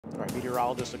right,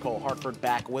 meteorologist Nicole Hartford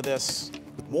back with us.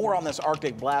 More on this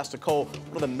Arctic blast. Nicole,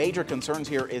 one of the major concerns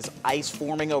here is ice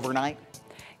forming overnight.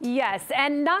 Yes,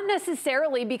 and not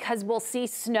necessarily because we'll see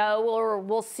snow or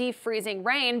we'll see freezing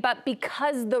rain, but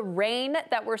because the rain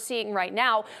that we're seeing right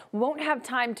now won't have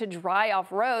time to dry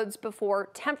off roads before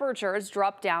temperatures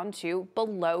drop down to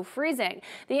below freezing.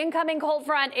 The incoming cold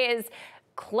front is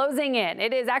closing in.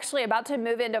 It is actually about to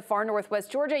move into far northwest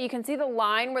Georgia. You can see the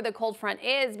line where the cold front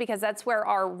is because that's where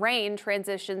our rain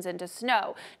transitions into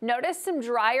snow. Notice some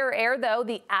drier air, though,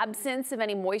 the absence of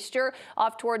any moisture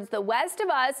off towards the west of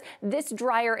us. This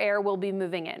drier air will be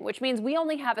moving in, which means we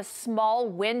only have a small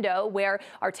window where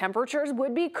our temperatures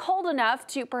would be cold enough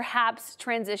to perhaps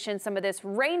transition some of this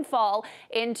rainfall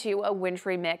into a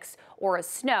wintry mix or a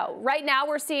snow. Right now,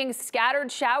 we're seeing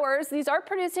scattered showers. These are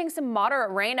producing some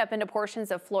moderate rain up into portions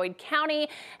of Floyd County.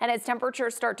 And as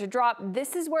temperatures start to drop,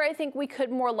 this is where I think we could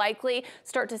more likely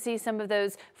start to see some of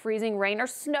those freezing rain or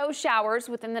snow showers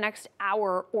within the next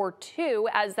hour or two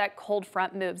as that cold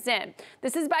front moves in.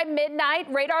 This is by midnight.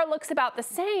 Radar looks about the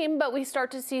same, but we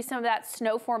start to see some of that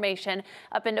snow formation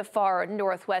up into far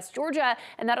northwest Georgia,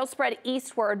 and that'll spread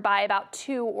eastward by about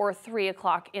 2 or 3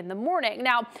 o'clock in the morning.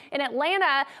 Now, in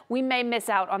Atlanta, we may miss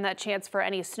out on that chance for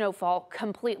any snowfall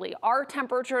completely. Our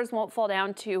temperatures won't fall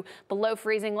down to below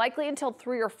freezing likely until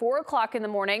 3 or 4 o'clock in the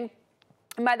morning.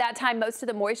 And by that time, most of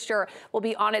the moisture will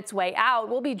be on its way out.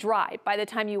 We'll be dry by the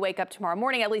time you wake up tomorrow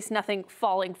morning, at least nothing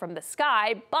falling from the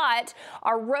sky. But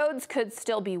our roads could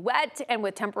still be wet, and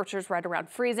with temperatures right around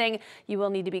freezing, you will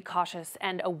need to be cautious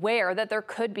and aware that there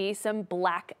could be some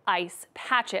black ice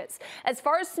patches. As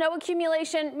far as snow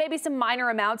accumulation, maybe some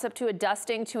minor amounts up to a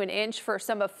dusting to an inch for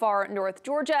some of far north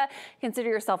Georgia. Consider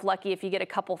yourself lucky if you get a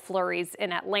couple flurries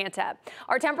in Atlanta.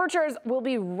 Our temperatures will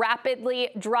be rapidly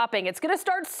dropping. It's going to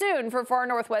start soon for far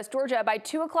northwest Georgia. By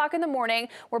 2 o'clock in the morning,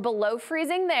 we're below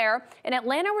freezing there. In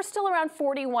Atlanta, we're still around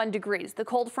 41 degrees. The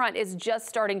cold front is just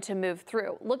starting to move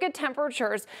through. Look at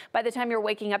temperatures by the time you're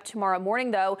waking up tomorrow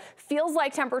morning, though. Feels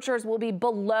like temperatures will be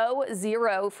below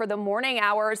zero for the morning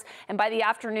hours, and by the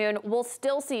afternoon, we'll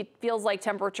still see feels like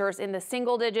temperatures in the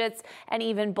single digits and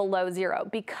even below zero.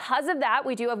 Because of that,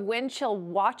 we do have wind chill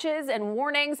watches and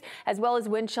warnings, as well as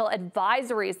wind chill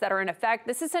advisories that are in effect.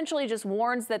 This essentially just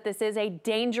warns that this is a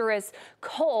dangerous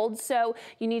cold, so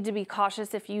you need to be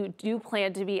cautious if you do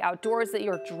plan to be outdoors, that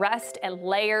you're dressed and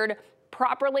layered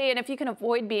properly. And if you can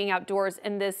avoid being outdoors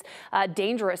in this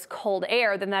dangerous cold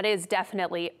air, then that is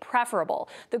definitely preferable.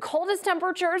 The coldest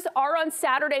temperatures are on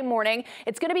Saturday morning.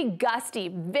 It's going to be gusty,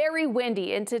 very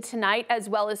windy into tonight as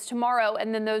well as tomorrow.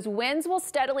 And then those winds will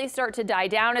steadily start to die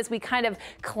down as we kind of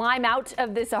climb out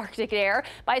of this Arctic air.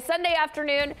 By Sunday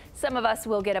afternoon, some of us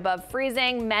will get above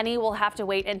freezing. Many will have to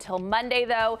wait until Monday,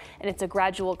 though, and it's a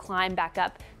gradual climb back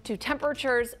up to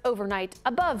temperatures overnight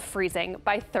above freezing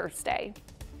by Thursday.